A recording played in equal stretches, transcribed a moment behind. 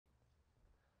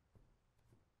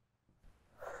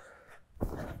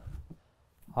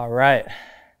All right,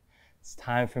 it's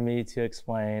time for me to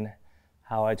explain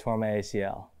how I tore my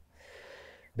ACL.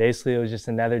 Basically, it was just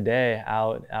another day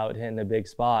out hitting a big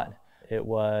spot. It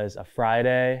was a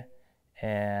Friday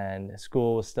and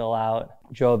school was still out.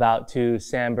 Drove out to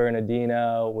San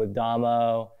Bernardino with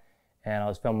Damo, and I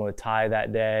was filming with Ty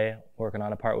that day, working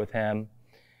on a part with him.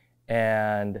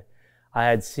 And I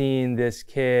had seen this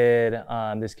kid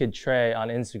Trey on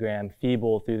Instagram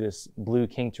feeble through this blue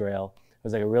kink trail. It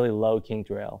was like a really low kink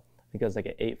trail. I think it was like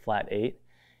an 8 flat 8.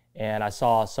 And I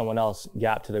saw someone else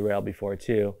gap to the rail before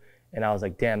too. And I was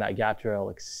like, damn, that gap trail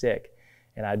looks sick.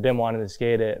 And I'd been wanting to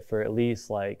skate it for at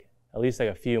least like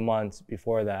a few months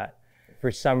before that. For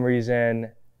some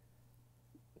reason,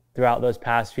 throughout those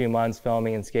past few months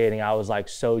filming and skating, I was like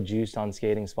so juiced on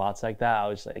skating spots like that. I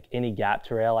was like, any gap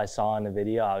trail I saw in the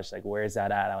video, I was like, where's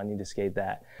that at? I need to skate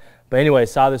that. But anyway,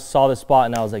 saw this spot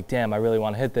and I was like, damn, I really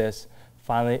want to hit this.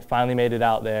 Finally made it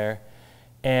out there.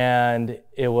 And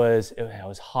it was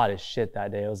hot as shit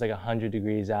that day. It was like 100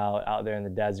 degrees out there in the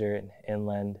desert,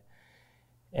 inland.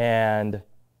 And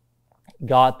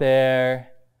got there,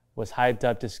 was hyped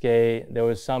up to skate. There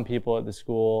was some people at the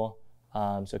school,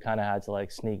 so kind of had to like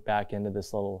sneak back into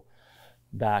this little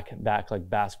back like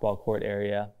basketball court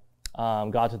area.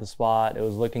 Got to the spot. It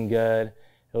was looking good.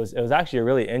 It was actually a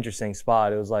really interesting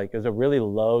spot. It was a really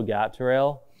low gap to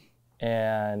rail,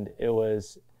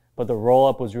 but the roll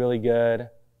up was really good. It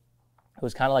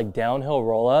was kind of like downhill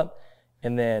roll up,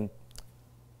 and then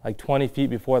like 20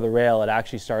 feet before the rail, it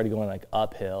actually started going like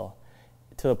uphill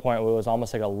to the point where it was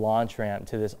almost like a launch ramp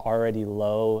to this already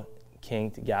low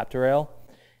kinked gap to rail.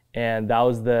 And that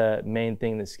was the main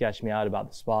thing that sketched me out about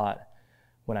the spot.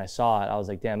 When I saw it, I was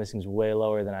like, damn, this seems way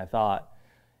lower than I thought.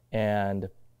 And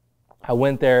I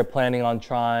went there planning on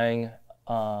trying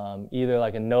either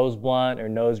like a nose blunt or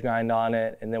nose grind on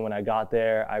it. And then when I got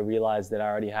there, I realized that I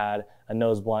already had a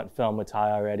nose blunt film with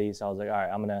Ty already. So I was like, all right,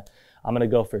 I'm gonna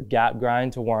go for gap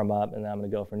grind to warm up, and then I'm gonna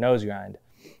go for nose grind.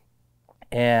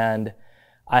 And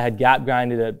I had gap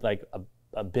grinded like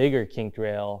a bigger kinked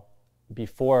rail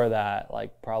before that,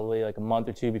 like probably like a month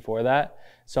or two before that.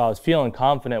 So I was feeling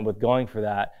confident with going for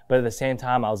that. But at the same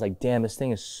time, I was like, damn, this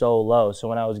thing is so low. So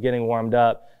when I was getting warmed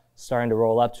up, starting to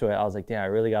roll up to it, I was like, damn, I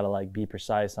really got to like be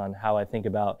precise on how I think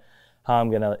about how I'm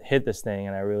going to hit this thing.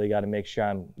 And I really got to make sure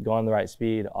I'm going the right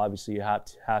speed. Obviously you have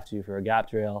to for a gap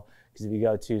trail, because if you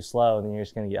go too slow, then you're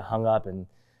just going to get hung up and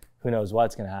who knows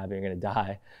what's going to happen. You're going to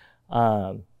die.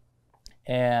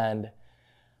 And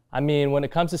I mean, when it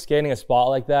comes to skating a spot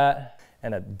like that,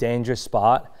 and a dangerous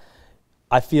spot,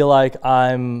 I feel like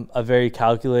I'm a very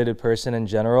calculated person in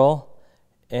general,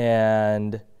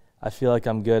 and I feel like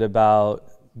I'm good about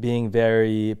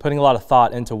putting a lot of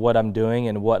thought into what I'm doing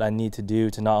and what I need to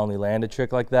do to not only land a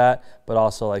trick like that, but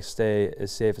also like stay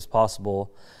as safe as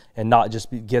possible, and not just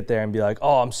get there and be like,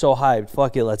 oh, I'm so hyped,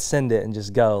 fuck it, let's send it and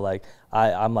just go. Like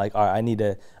I'm like, all right, I need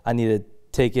to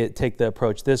take the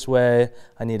approach this way.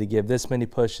 I need to give this many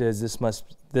pushes, this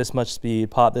much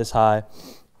speed, pop this high.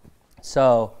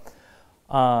 So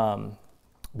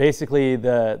basically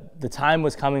the time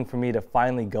was coming for me to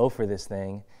finally go for this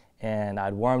thing, and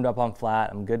I'd warmed up on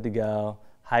flat. I'm good to go,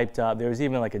 hyped up. There was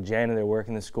even like a janitor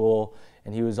working the school,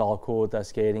 and he was all cool with us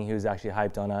skating. He was actually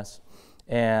hyped on us.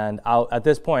 And at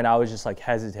this point, I was just like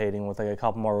hesitating with like a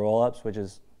couple more roll-ups, which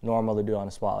is normal to do on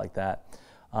a spot like that.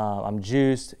 I'm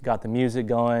juiced, got the music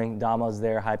going, Damo's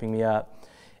there hyping me up,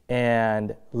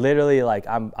 and literally like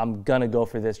I'm gonna go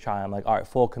for this try. I'm like, all right,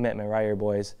 full commitment right here,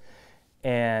 boys.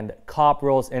 And cop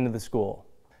rolls into the school,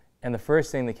 and the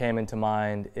first thing that came into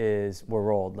mind is we're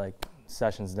rolled, like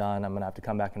session's done, I'm gonna have to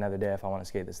come back another day if I want to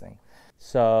skate this thing.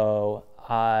 So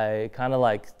I kind of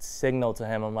like signal to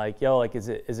him, I'm like, yo, like is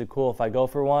it cool if I go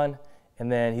for one?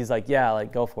 And then he's like, yeah,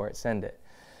 like go for it, send it.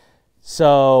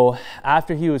 So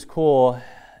after he was cool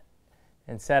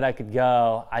and said I could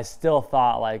go, I still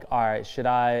thought like, all right, should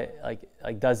I,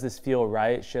 like does this feel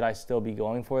right? Should I still be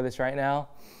going for this right now?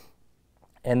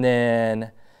 And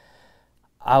then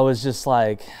I was just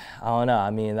like, I don't know.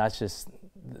 I mean, that's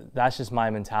just my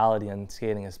mentality in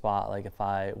skating a spot. Like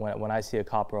when I see a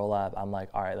cop roll up, I'm like,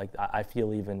 all right, like I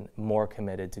feel even more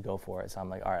committed to go for it. So I'm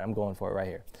like, all right, I'm going for it right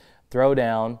here. Throw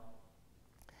down.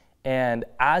 And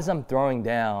as I'm throwing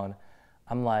down,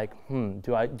 I'm like,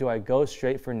 do I go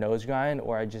straight for nose grind,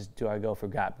 or do I go for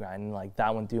gap grind? And like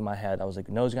that went through my head. I was like,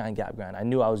 nose grind, gap grind. I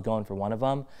knew I was going for one of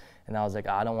them, and I was like,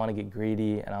 I don't want to get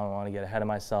greedy and I don't want to get ahead of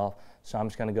myself, so I'm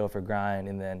just gonna go for grind.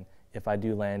 And then if I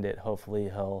do land it, hopefully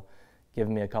he'll give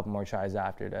me a couple more tries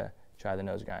after to try the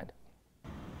nose grind.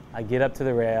 I get up to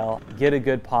the rail, get a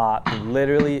good pop, and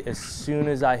literally as soon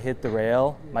as I hit the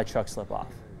rail, my truck slipped off.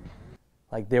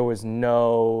 Like there was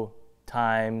no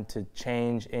time to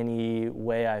change any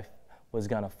way I was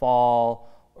gonna fall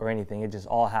or anything. It just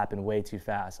all happened way too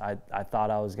fast. I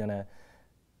thought I was gonna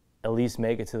at least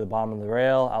make it to the bottom of the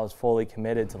rail. I was fully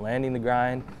committed to landing the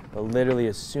grind, but literally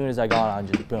as soon as I got on,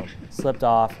 just boom, slipped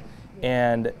off.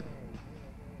 And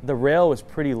the rail was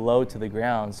pretty low to the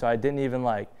ground, so I didn't even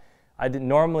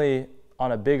normally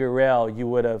on a bigger rail, you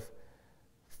would have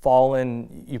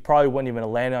fallen, you probably wouldn't even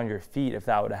have landed on your feet if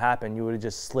that would have happened. You would have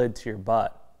just slid to your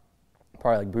butt,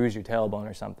 probably like bruised your tailbone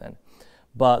or something.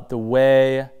 But the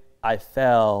way I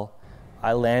fell,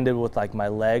 I landed with like my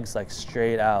legs like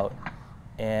straight out,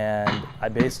 and I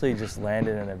basically just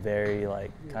landed in a very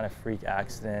like kind of freak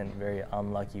accident, very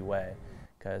unlucky way.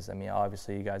 Because I mean,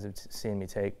 obviously you guys have seen me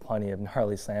take plenty of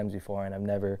gnarly slams before, and I've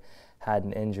never had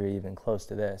an injury even close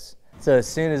to this. So as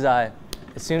soon as I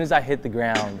hit the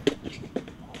ground,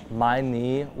 my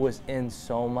knee was in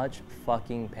so much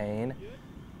fucking pain.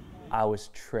 I was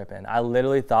tripping. I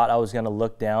literally thought I was gonna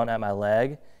look down at my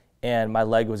leg and my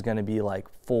leg was gonna be like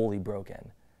fully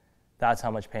broken. That's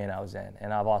how much pain I was in.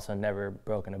 And I've also never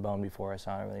broken a bone before,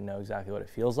 so I don't really know exactly what it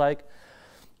feels like.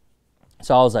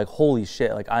 So I was like, holy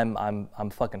shit, like I'm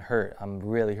fucking hurt. I'm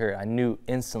really hurt. I knew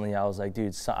instantly. I was like,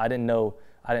 dude, I didn't know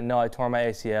I tore my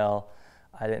ACL.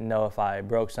 I didn't know if I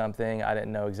broke something. I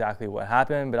didn't know exactly what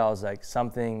happened, but I was like,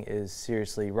 something is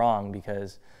seriously wrong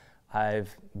because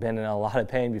I've been in a lot of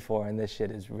pain before and this shit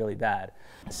is really bad.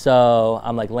 So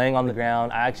I'm like laying on the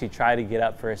ground. I actually tried to get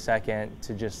up for a second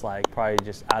to just like, probably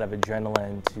just out of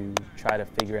adrenaline to try to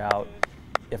figure out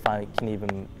if I can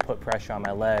even put pressure on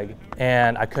my leg.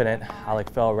 And I couldn't. I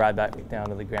like fell right back down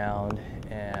to the ground,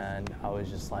 and I was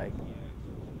just like,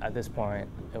 at this point,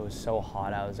 it was so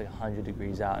hot. I was like 100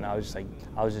 degrees out, and I was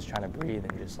just trying to breathe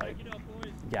and just like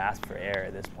gasp for air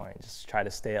at this point, just try to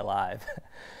stay alive.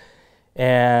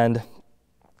 And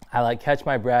I like catch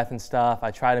my breath and stuff.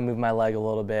 I try to move my leg a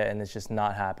little bit, and it's just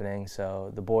not happening.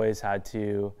 So the boys had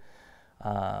to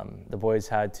help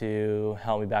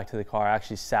me back to the car. I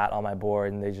actually sat on my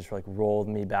board, and they just like rolled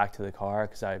me back to the car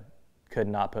because I could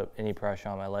not put any pressure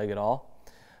on my leg at all.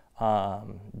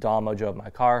 Dalmo drove my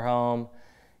car home,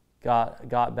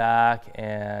 got back,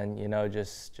 and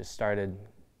just started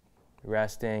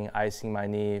resting, icing my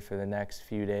knee for the next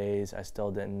few days. I still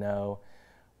didn't know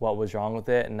what was wrong with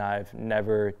it, and I've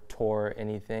never tore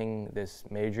anything this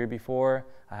major before.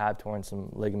 I have torn some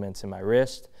ligaments in my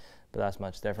wrist, but that's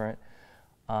much different.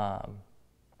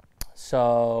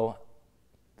 So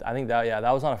I think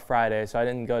that was on a Friday, so I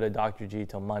didn't go to Dr. G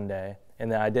till Monday,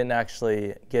 and then I didn't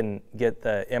actually get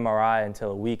the MRI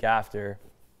until a week after,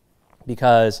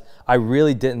 because I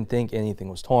really didn't think anything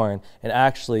was torn, and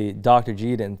actually Dr.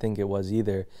 G didn't think it was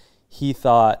either. He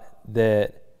thought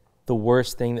that the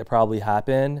worst thing that probably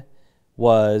happened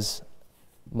was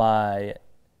my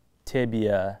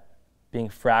tibia being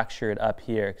fractured up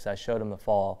here, because I showed him the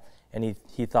fall, and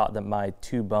he thought that my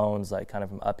two bones, like kind of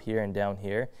from up here and down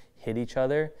here, hit each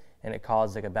other, and it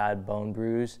caused like a bad bone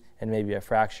bruise and maybe a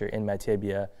fracture in my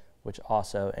tibia, which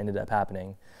also ended up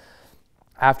happening.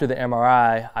 After the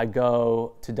MRI, I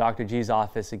go to Dr. G's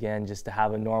office again just to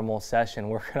have a normal session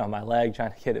working on my leg,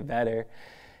 trying to get it better.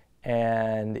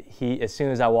 And as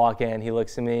soon as I walk in, he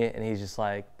looks at me and he's just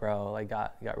like, bro, like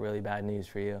got really bad news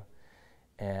for you.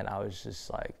 And I was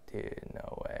just like, dude,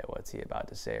 no way, what's he about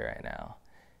to say right now?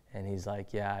 And he's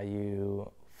like, yeah,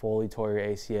 you fully tore your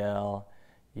ACL,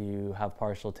 you have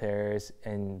partial tears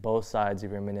in both sides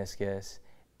of your meniscus,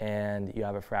 and you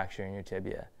have a fracture in your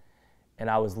tibia. And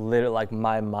I was literally, like,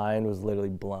 my mind was literally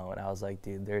blown. I was like,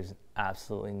 dude, there's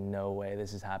absolutely no way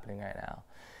this is happening right now.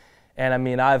 And I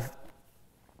mean, I've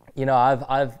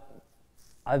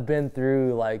been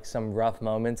through like some rough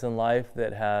moments in life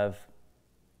that have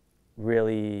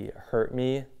really hurt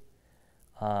me,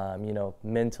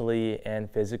 mentally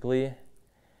and physically.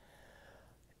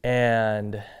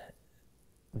 And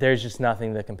there's just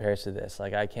nothing that compares to this.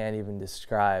 Like, I can't even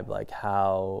describe like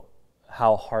how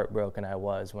heartbroken I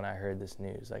was when I heard this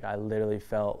news. Like, I literally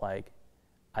felt like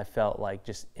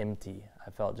just empty. I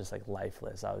felt just like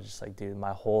lifeless. I was just like, dude,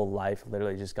 my whole life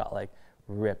literally just got like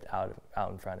ripped out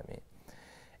in front of me.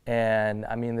 And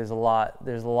I mean, there's a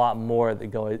lot more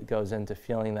that goes into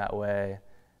feeling that way,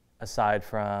 aside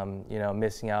from,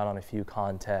 missing out on a few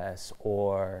contests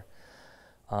or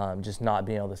just not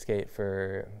being able to skate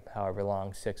for however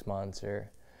long, 6 months or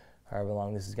however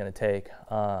long this is going to take.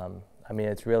 I mean,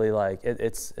 it's really like,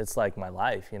 it's like my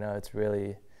life, it's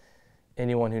really,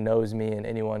 anyone who knows me and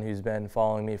anyone who's been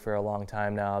following me for a long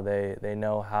time now, they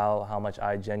know how much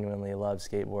I genuinely love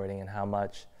skateboarding and how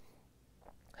much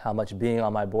being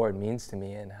on my board means to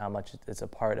me and how much it's a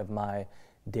part of my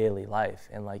daily life.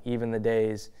 And like, even the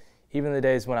days even the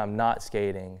days when I'm not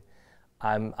skating,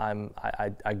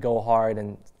 I go hard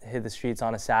and hit the streets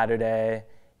on a Saturday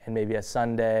and maybe a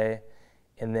Sunday,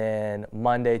 and then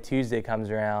Monday, Tuesday comes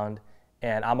around,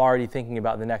 and I'm already thinking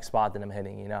about the next spot that I'm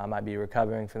hitting. You know, I might be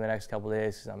recovering for the next couple of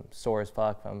days because I'm sore as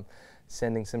fuck from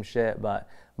sending some shit, but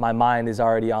my mind is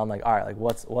already on like, all right, like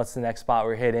what's the next spot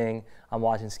we're hitting? I'm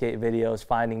watching skate videos,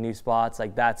 finding new spots.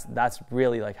 Like that's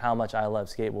really like how much I love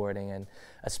skateboarding, and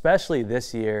especially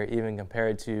this year, even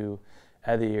compared to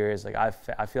other years, like I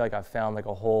feel like I've found like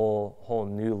a whole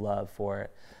new love for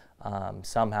it.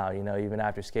 Somehow, you know, even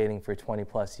after skating for 20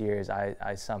 plus years,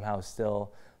 I somehow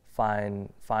still find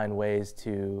ways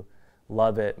to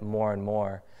love it more and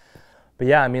more. But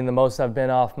yeah, I mean, the most I've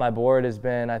been off my board has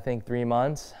been, I think, 3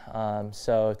 months.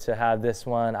 So to have this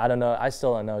one, I don't know, I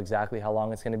still don't know exactly how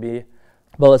long it's going to be.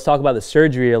 But let's talk about the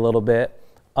surgery a little bit.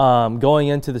 Going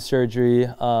into the surgery,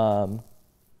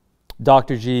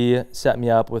 Dr. G set me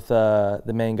up with the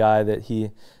main guy that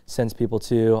he sends people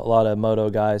to, a lot of moto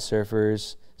guys,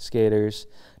 surfers, skaters,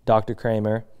 Dr.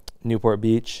 Kramer, Newport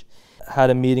Beach. Had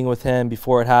a meeting with him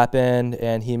before it happened,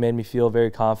 and he made me feel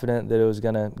very confident that it was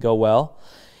going to go well.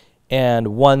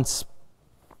 And once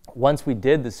we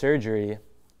did the surgery,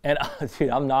 and dude,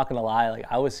 I'm not gonna lie, like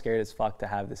I was scared as fuck to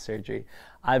have this surgery.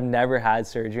 I've never had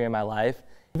surgery in my life.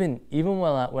 Even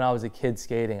when I was a kid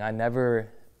skating, I never,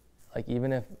 like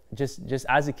even if, just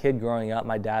as a kid growing up,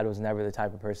 my dad was never the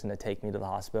type of person to take me to the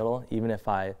hospital. Even if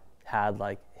I had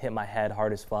like hit my head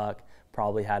hard as fuck,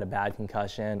 probably had a bad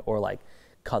concussion, or like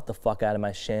cut the fuck out of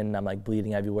my shin and I'm like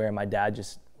bleeding everywhere, my dad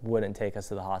just wouldn't take us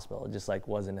to the hospital. It just like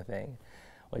wasn't a thing,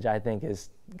 which I think is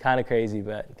kind of crazy,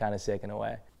 but kind of sick in a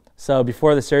way. So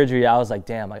before the surgery, I was like,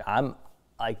 damn,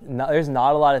 like there's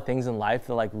not a lot of things in life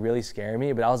that like really scare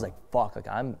me, but I was like, fuck, like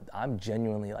I'm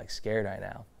genuinely like scared right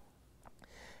now.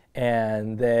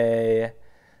 And they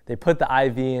put the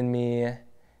IV in me,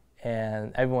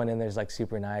 and everyone in there's like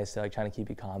super nice. They're like trying to keep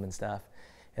you calm and stuff.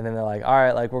 And then they're like, all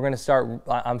right, like we're gonna start,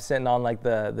 I'm sitting on like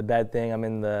the bed thing, I'm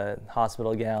in the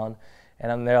hospital gown,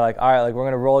 and they're like, all right, like we're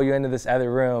gonna roll you into this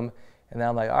other room. And then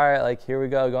I'm like, all right, like here we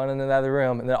go, going into the other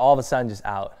room. And then all of a sudden just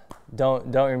out.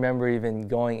 Don't remember even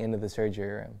going into the surgery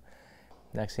room.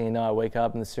 Next thing you know, I wake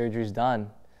up and the surgery's done.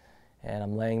 And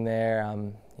I'm laying there,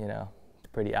 I'm, you know,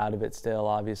 pretty out of it still,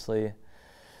 obviously.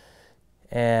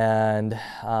 And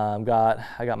I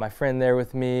got my friend there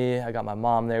with me, I got my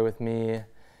mom there with me,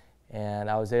 and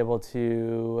I was able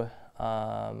to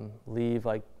leave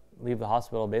the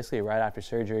hospital basically right after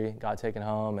surgery, got taken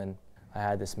home, and I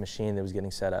had this machine that was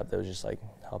getting set up that was just like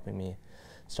helping me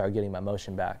start getting my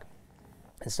motion back.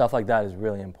 And stuff like that is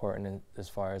really important as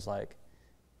far as like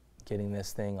getting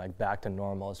this thing like back to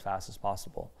normal as fast as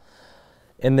possible.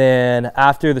 And then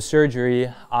after the surgery,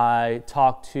 I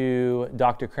talked to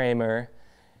Dr. Kramer,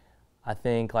 I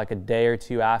think like a day or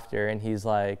two after, and he's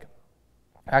like,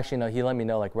 actually no, he let me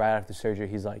know like right after surgery,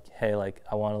 he's like, hey, like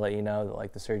I want to let you know that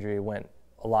like the surgery went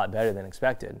a lot better than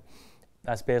expected.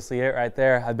 That's basically it right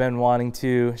there. I've been wanting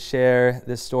to share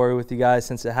this story with you guys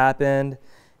since it happened,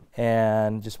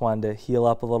 and just wanted to heal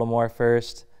up a little more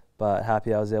first, but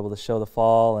happy I was able to show the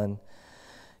fall. And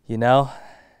you know,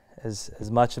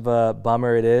 as much of a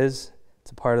bummer it is,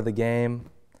 it's a part of the game.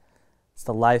 It's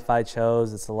the life I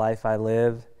chose, it's the life I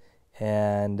live,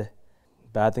 and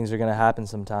bad things are gonna happen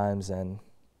sometimes, and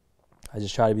I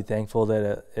just try to be thankful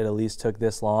that it at least took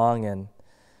this long, and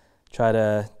try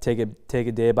to take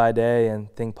it day by day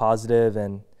and think positive.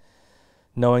 And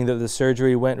knowing that the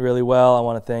surgery went really well, I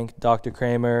want to thank Dr.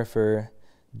 Kramer for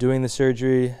doing the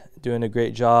surgery, doing a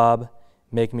great job,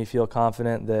 making me feel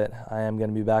confident that I am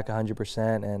going to be back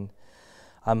 100%. And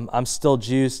I'm still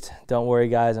juiced. Don't worry,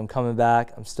 guys. I'm coming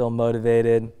back. I'm still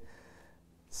motivated.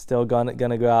 Still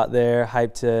gonna go out there,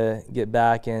 hyped to get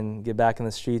back in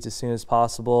the streets as soon as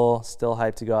possible. Still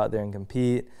hyped to go out there and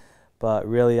compete. But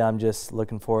really, I'm just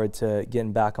looking forward to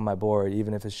getting back on my board,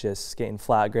 even if it's just skating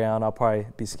flat ground. I'll probably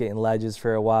be skating ledges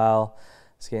for a while,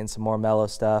 skating some more mellow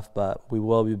stuff, but we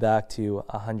will be back to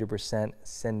 100%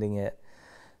 sending it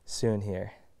soon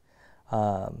here.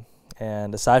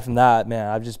 And aside from that,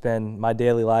 man, my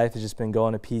daily life has just been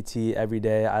going to PT every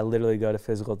day. I literally go to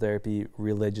physical therapy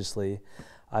religiously.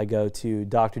 I go to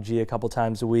Dr. G a couple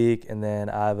times a week, and then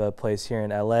I have a place here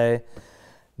in LA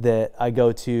that I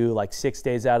go to like 6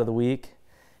 days out of the week,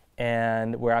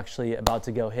 and we're actually about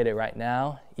to go hit it right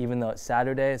now. Even though it's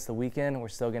Saturday, it's the weekend, we're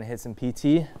still gonna hit some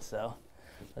PT, so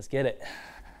let's get it.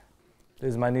 This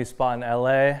is my new spot in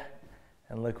LA,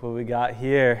 and look what we got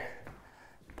here.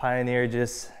 Pioneer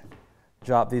just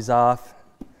dropped these off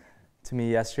to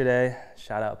me yesterday.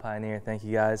 Shout out Pioneer, thank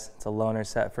you guys. It's a loaner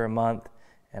set for a month,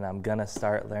 and I'm gonna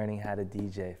start learning how to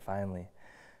DJ finally.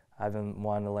 I've been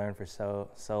wanting to learn for so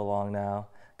long now.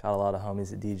 Got a lot of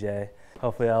homies that DJ.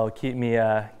 Hopefully that'll keep me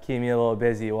a little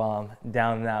busy while I'm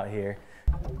down and out here.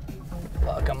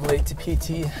 Look, I'm late to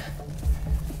PT,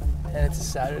 and it's a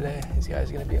Saturday. These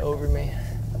guys are gonna be over me.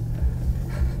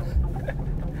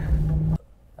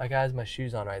 That guy has my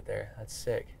shoes on right there. That's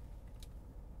sick.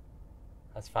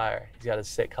 That's fire. He's got a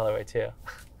sick colorway too.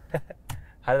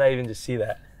 How did I even just see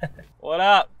that? What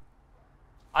up?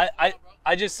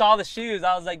 I just saw the shoes.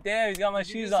 I was like, damn, he's got my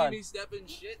shoes on. Did you see me stepping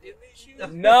shit in these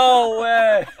shoes? No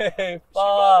way.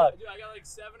 Fuck. Dude, I got like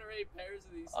 7 or 8 pairs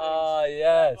of these things. Oh,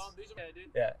 yes.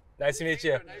 Yeah, nice to meet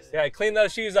you. Yeah, clean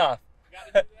those shoes off.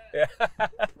 Gotta do that. Yeah.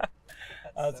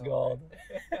 That's so gold.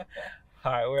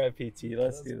 All right, we're at PT.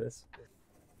 Let's do this.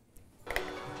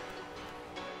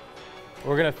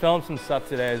 We're gonna film some stuff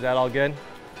today. Is that all good?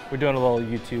 We're doing a little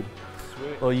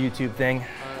YouTube thing.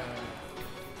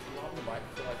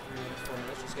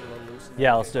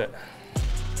 Yeah, let's do it.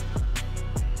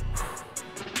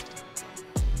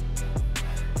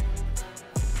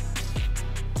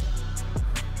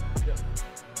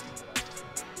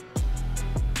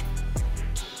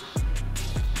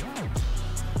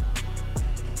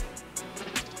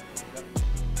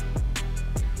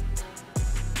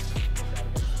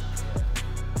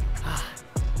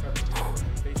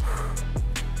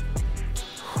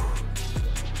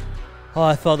 Oh,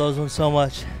 I felt those ones so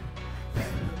much.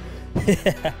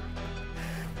 Yeah.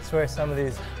 I swear some of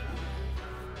these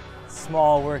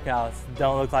small workouts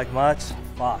don't look like much.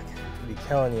 Fuck, it'd be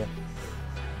killing you.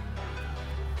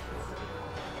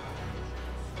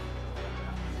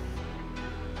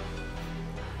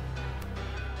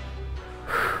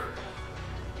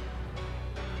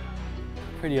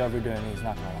 Pretty overdoing these,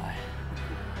 not gonna lie.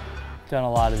 Done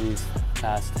a lot of these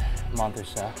past month or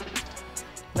so.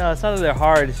 No, it's not that they're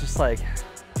hard, it's just like,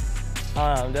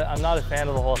 I don't know, I'm not a fan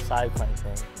of the whole side plank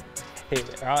thing.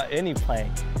 Or any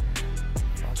plank.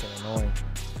 Fucking annoying.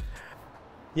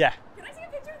 Yeah. Can I see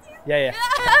a picture with you? Yeah.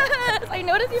 Yes! I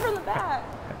noticed you from the back.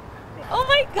 Oh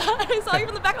my god, I saw you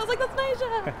from the back, I was like, that's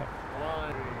Nisha.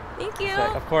 Thank you.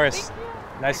 Sick. Of course.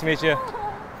 Nice to meet you.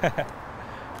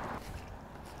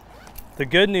 The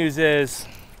good news is,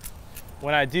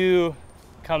 when I do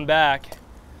come back,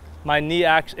 my knee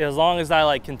actually, as long as I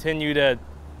like continue to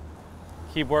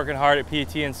keep working hard at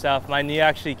PT and stuff, my knee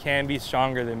actually can be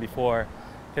stronger than before,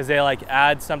 because they like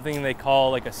add something they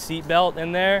call like a seat belt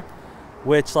in there,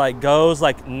 which like goes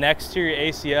like next to your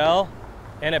ACL,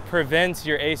 and it prevents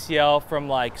your ACL from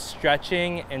like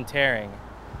stretching and tearing.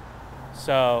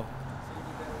 So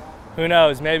who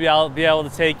knows, maybe I'll be able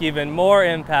to take even more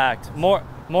impact,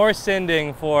 more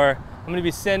sending for, I'm gonna be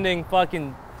sending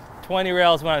fucking 20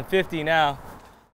 rails when I'm 50 now.